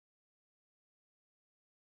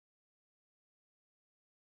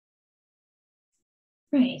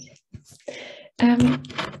Right.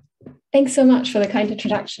 Thanks so much for the kind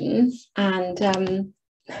introduction and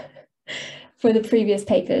for the previous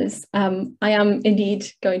papers. I am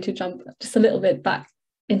indeed going to jump just a little bit back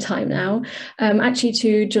in time now, actually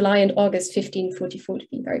to July and August 1544 to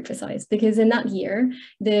be very precise, because in that year,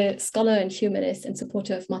 the scholar and humanist and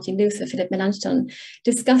supporter of Martin Luther, Philipp Melanchthon,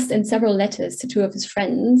 discussed in several letters to two of his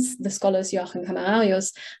friends, the scholars Joachim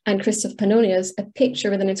Camerarius and Christoph Pannonius, a picture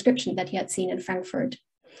with an inscription that he had seen in Frankfurt.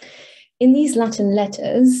 In these Latin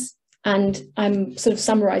letters, and I'm sort of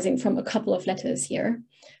summarizing from a couple of letters here,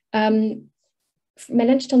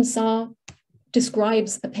 Melanchthon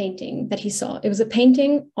describes a painting that he saw. It was a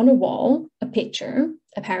painting on a wall, a picture,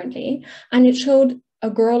 apparently, and it showed a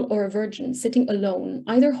girl or a virgin sitting alone,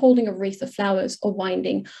 either holding a wreath of flowers or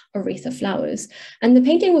winding a wreath of flowers. And the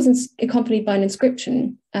painting was accompanied by an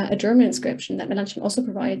inscription, a German inscription that Melanchthon also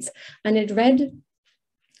provides, and it read,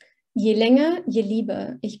 Je länger, je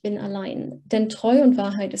lieber, ich bin allein, denn Treu und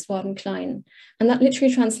Wahrheit ist worden klein. And that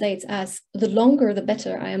literally translates as, the longer, the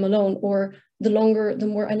better I am alone, or the longer, the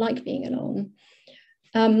more I like being alone.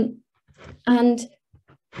 And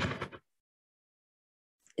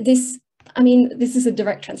this, I mean, this is a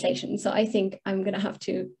direct translation, so I think I'm going to have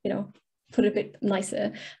to, put it a bit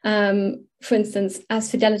nicer. For instance, as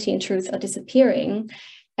fidelity and truth are disappearing,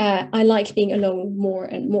 I like being alone more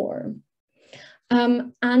and more.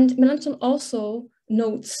 And Melanchthon also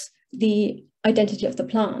notes the identity of the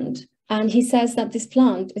plant. And he says that this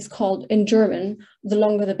plant is called in German, the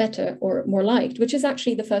longer the better, or more liked, which is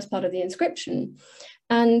actually the first part of the inscription.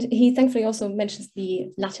 And he thankfully also mentions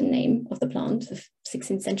the Latin name of the plant, the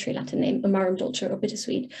 16th century Latin name, Amarum dolce, or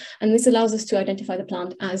bittersweet. And this allows us to identify the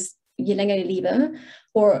plant as Je länger je lieber,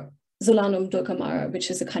 or Solanum dulcamara,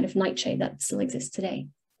 which is a kind of nightshade that still exists today.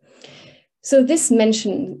 So this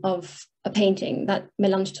mention of a painting that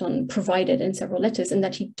Melanchthon provided in several letters and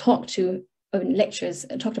that he talked about in lectures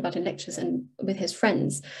and with his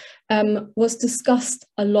friends, was discussed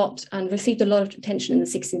a lot and received a lot of attention in the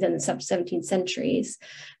 16th and the 17th centuries.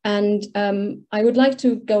 And I would like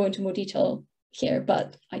to go into more detail here,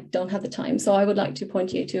 but I don't have the time. So I would like to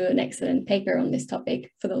point you to an excellent paper on this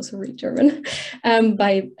topic for those who read German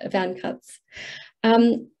by Van Katz.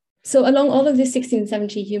 So along all of this 16th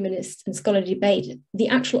century humanist and scholarly debate, the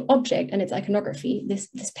actual object and its iconography, this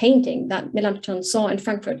painting that Melanchthon saw in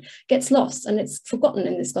Frankfurt, gets lost and it's forgotten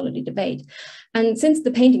in this scholarly debate. And since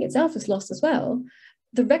the painting itself is lost as well,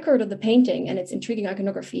 the record of the painting and its intriguing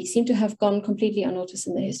iconography seem to have gone completely unnoticed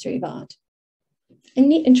in the history of art.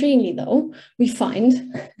 And intriguingly though, we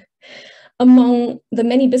find among the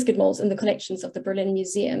many biscuit molds in the collections of the Berlin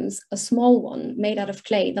museums, a small one made out of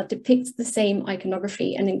clay that depicts the same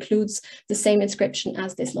iconography and includes the same inscription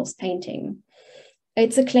as this lost painting.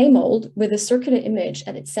 It's a clay mold with a circular image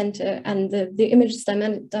at its center, and the image's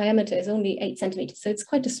diameter is only 8 centimeters, so it's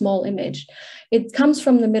quite a small image. It comes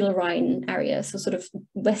from the Middle Rhine area, so sort of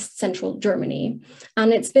west central Germany,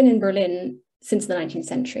 and it's been in Berlin since the 19th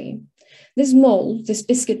century. This mold, this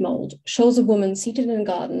biscuit mold, shows a woman seated in a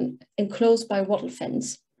garden enclosed by a wattle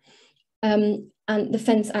fence. And the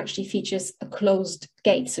fence actually features a closed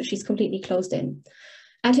gate, so she's completely closed in.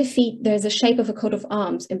 At her feet, there's a shape of a coat of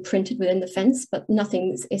arms imprinted within the fence, but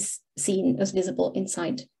nothing is seen as visible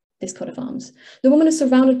inside this coat of arms. The woman is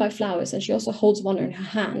surrounded by flowers, and she also holds one in her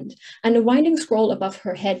hand. And a winding scroll above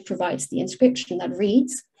her head provides the inscription that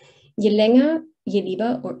reads, Je länger, je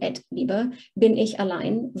lieber, or et lieber, bin ich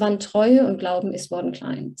allein, wann Treue und Glauben ist worden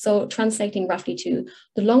klein. So translating roughly to,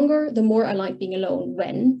 the longer, the more I like being alone,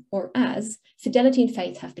 when, or as, fidelity and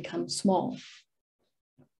faith have become small.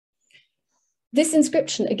 This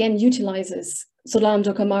inscription again utilizes Solanum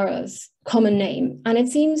dulcamara's common name, and it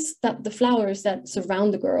seems that the flowers that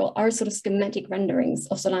surround the girl are sort of schematic renderings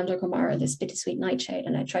of Solanum dulcamara, this bittersweet nightshade,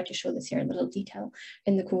 and I tried to show this here in little detail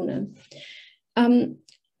in the Krohn.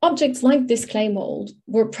 Objects like this clay mold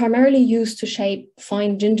were primarily used to shape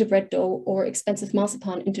fine gingerbread dough or expensive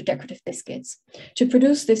marzipan into decorative biscuits. To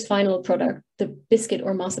produce this final product, the biscuit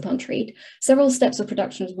or marzipan treat, several steps of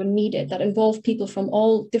production were needed that involved people from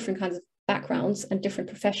all different kinds of backgrounds and different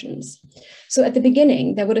professions. So at the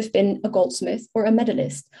beginning, there would have been a goldsmith or a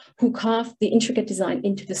medalist who carved the intricate design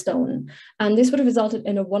into the stone. And this would have resulted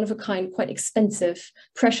in a one-of-a-kind, quite expensive,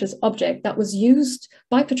 precious object that was used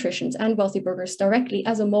by patricians and wealthy burghers directly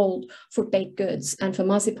as a mold for baked goods and for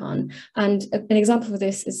marzipan. And an example of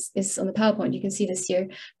this is on the PowerPoint. You can see this here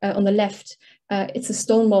on the left. It's a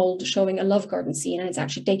stone mold showing a love garden scene, and it's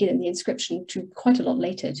actually dated in the inscription to quite a lot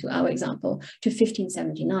later to our example, to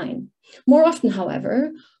 1579. More often,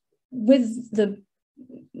 however, with the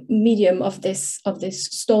medium of this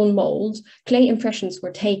stone mold, clay impressions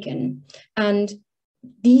were taken, and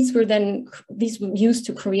these were used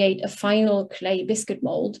to create a final clay biscuit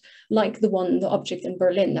mold, like the object in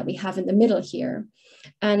Berlin that we have in the middle here.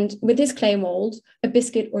 And with this clay mold, a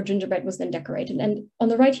biscuit or gingerbread was then decorated. And on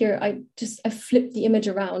the right here, I flipped the image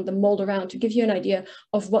around, the mold around, to give you an idea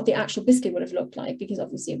of what the actual biscuit would have looked like, because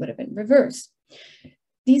obviously it would have been reversed.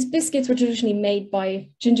 These biscuits were traditionally made by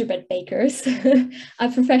gingerbread bakers,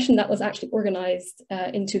 a profession that was actually organized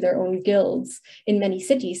into their own guilds in many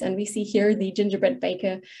cities. And we see here the gingerbread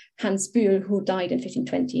baker Hans Bühl, who died in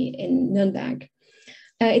 1520 in Nuremberg.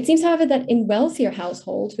 It seems, however, that in wealthier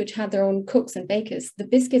households, which had their own cooks and bakers, the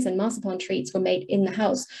biscuits and marzipan treats were made in the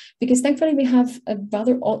house, because thankfully we have a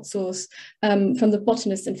rather odd source from the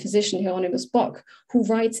botanist and physician Hieronymus Bock, who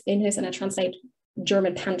writes in his, and I translate,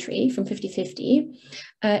 German pantry from 5050,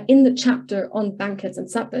 in the chapter on banquets and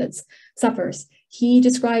suppers, he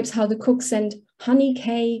describes how the cook sent honey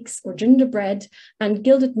cakes or gingerbread and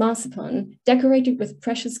gilded marzipan decorated with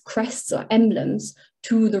precious crests or emblems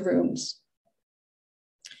to the rooms.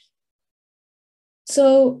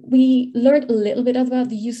 So we learned a little bit about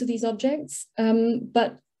the use of these objects,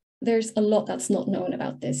 but there's a lot that's not known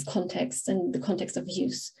about this context and the context of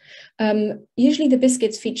use. Usually the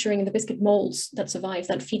biscuits featuring the biscuit molds that survive,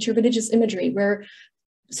 that feature religious imagery, were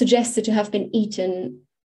suggested to have been eaten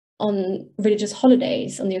on religious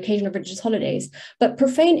holidays, on the occasion of religious holidays, but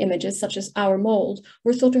profane images such as our mold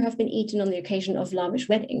were thought to have been eaten on the occasion of lavish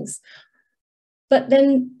weddings. But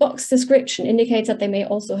then Bock's description indicates that they may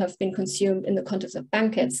also have been consumed in the context of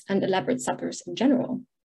banquets and elaborate suppers in general.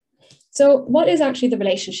 So what is actually the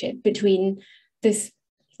relationship between this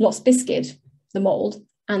lost biscuit, the mold,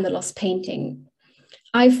 and the lost painting?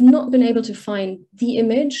 I've not been able to find the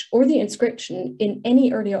image or the inscription in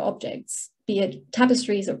any earlier objects, be it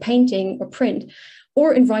tapestries or painting or print,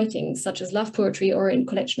 or in writings such as love poetry or in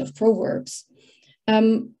collection of proverbs.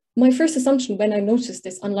 My first assumption when I noticed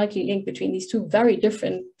this unlikely link between these two very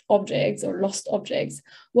different objects or lost objects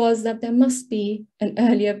was that there must be an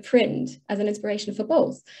earlier print as an inspiration for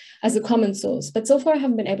both, as a common source. But so far I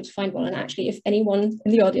haven't been able to find one. And actually, if anyone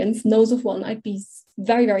in the audience knows of one, I'd be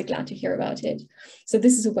very, very glad to hear about it. So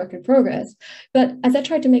this is a work in progress. But as I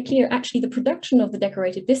tried to make clear, actually the production of the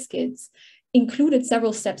decorated biscuits included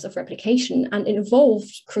several steps of replication and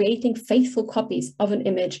involved creating faithful copies of an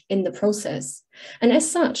image in the process. And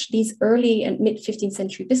as such, these early and mid 15th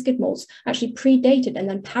century biscuit molds actually predated and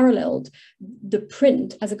then paralleled the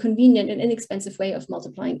print as a convenient and inexpensive way of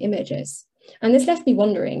multiplying images. And this left me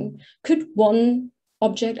wondering, could one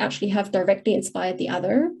object actually have directly inspired the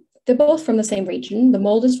other? They're both from the same region. The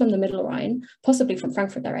mold is from the Middle Rhine, possibly from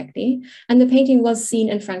Frankfurt directly, and the painting was seen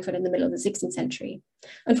in Frankfurt in the middle of the 16th century.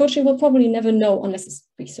 Unfortunately, we'll probably never know, unless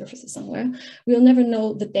it resurfaces somewhere, we'll never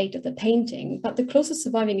know the date of the painting, but the closest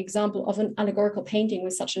surviving example of an allegorical painting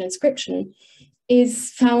with such an inscription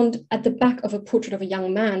is found at the back of a portrait of a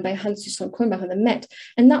young man by Hans Jusson Kulmbach in the Met,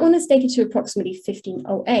 and that one is dated to approximately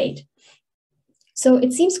 1508. So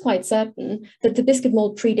it seems quite certain that the biscuit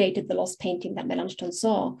mold predated the lost painting that Melanchthon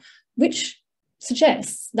saw, which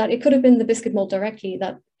suggests that it could have been the biscuit mold directly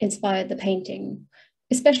that inspired the painting,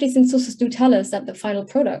 especially since sources do tell us that the final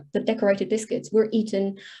product, the decorated biscuits, were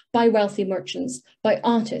eaten by wealthy merchants, by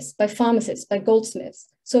artists, by pharmacists, by goldsmiths.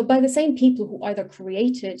 So by the same people who either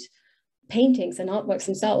created paintings and artworks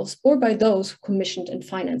themselves, or by those who commissioned and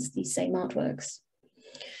financed these same artworks.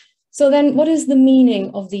 So then what is the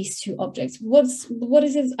meaning of these two objects? What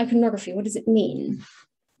is its iconography? What does it mean?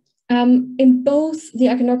 In both the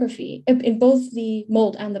iconography, in both the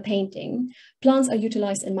mold and the painting, plants are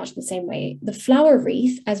utilized in much the same way. The flower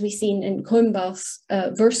wreath, as we've seen in Kulmbach's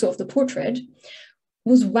verso of the portrait,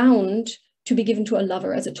 was wound to be given to a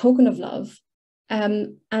lover as a token of love,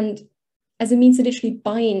 and as a means to literally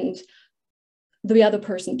bind the other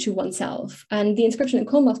person to oneself. And the inscription in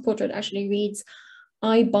Kulmbach's portrait actually reads,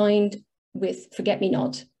 "I bind with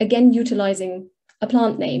forget-me-not," again utilizing a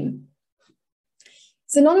plant name.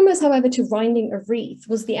 Synonymous, however, to winding a wreath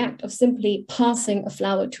was the act of simply passing a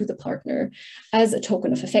flower to the partner as a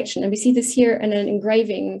token of affection. And we see this here in an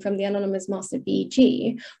engraving from the anonymous master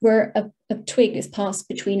B.G., where a twig is passed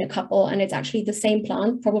between a couple, and it's actually the same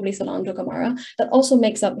plant, probably Solandro gamara, that also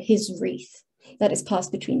makes up his wreath that is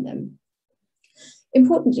passed between them.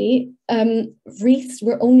 Importantly, wreaths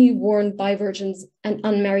were only worn by virgins and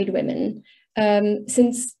unmarried women,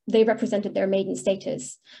 since they represented their maiden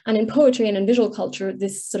status. And in poetry and in visual culture,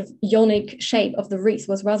 this sort of ionic shape of the wreath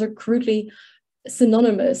was rather crudely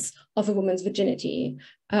synonymous of a woman's virginity.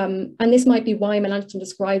 And this might be why Melanchthon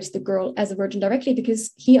describes the girl as a virgin directly,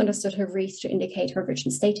 because he understood her wreath to indicate her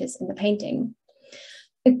virgin status in the painting.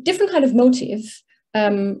 A different kind of motive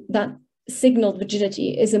that signaled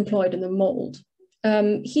virginity is employed in the mold.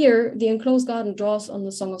 Here, the enclosed garden draws on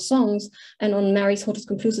the Song of Songs and on Mary's Hortus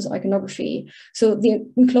Conclusus iconography. So the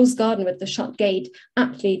enclosed garden with the shut gate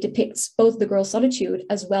aptly depicts both the girl's solitude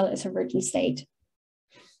as well as her virgin state.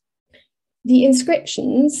 The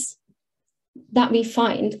inscriptions that we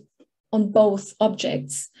find on both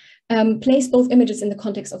objects place both images in the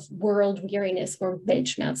context of world weariness, or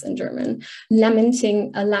Weltschmerz in German,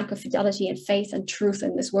 lamenting a lack of fidelity and faith and truth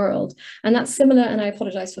in this world. And that's similar, and I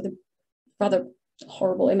apologize for the rather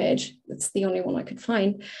horrible image. It's the only one I could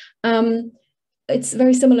find. It's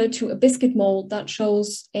very similar to a biscuit mold that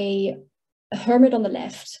shows a hermit on the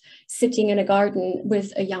left sitting in a garden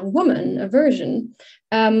with a young woman, a virgin,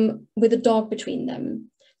 with a dog between them.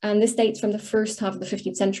 And this dates from the first half of the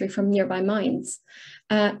 15th century from nearby mines.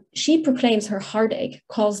 She proclaims her heartache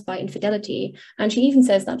caused by infidelity, and she even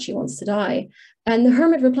says that she wants to die. And the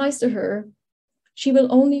hermit replies to her, she will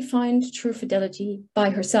only find true fidelity by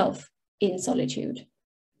herself in solitude.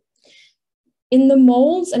 In the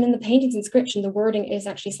molds and in the painting's inscription, the wording is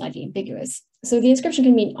actually slightly ambiguous. So the inscription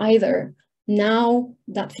can mean either, now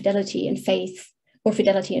that fidelity and faith or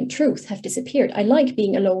fidelity and truth have disappeared, I like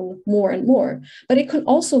being alone more and more. But it can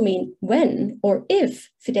also mean when or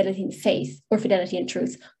if fidelity and faith or fidelity and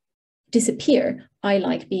truth disappear, I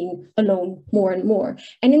like being alone more and more.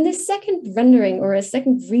 And in this second rendering, or a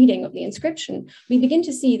second reading of the inscription, we begin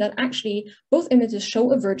to see that actually both images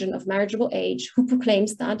show a virgin of marriageable age who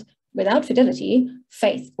proclaims that without fidelity,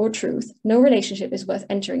 faith, or truth, no relationship is worth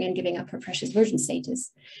entering and giving up her precious virgin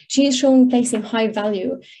status. She is shown placing high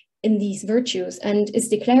value in these virtues and is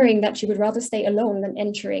declaring that she would rather stay alone than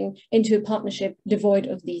entering into a partnership devoid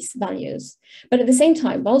of these values. But at the same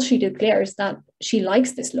time, while she declares that she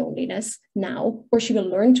likes this loneliness now, or she will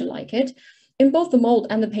learn to like it, in both the mold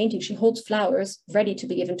and the painting, she holds flowers ready to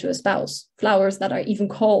be given to a spouse, flowers that are even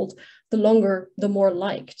called the longer, the more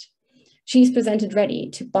liked. She's presented ready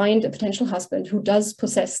to bind a potential husband who does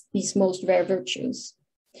possess these most rare virtues.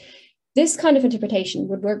 This kind of interpretation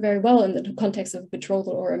would work very well in the context of a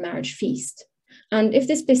betrothal or a marriage feast. And if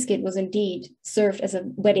this biscuit was indeed served as a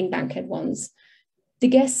wedding banquet once, the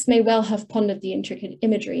guests may well have pondered the intricate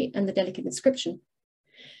imagery and the delicate inscription,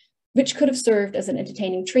 which could have served as an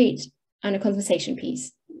entertaining treat and a conversation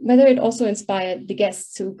piece. Whether it also inspired the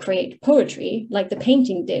guests to create poetry, like the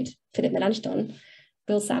painting did, Philip Melanchthon,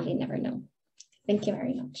 we'll sadly never know. Thank you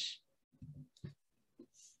very much.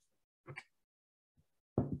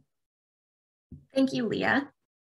 Thank you, Leah.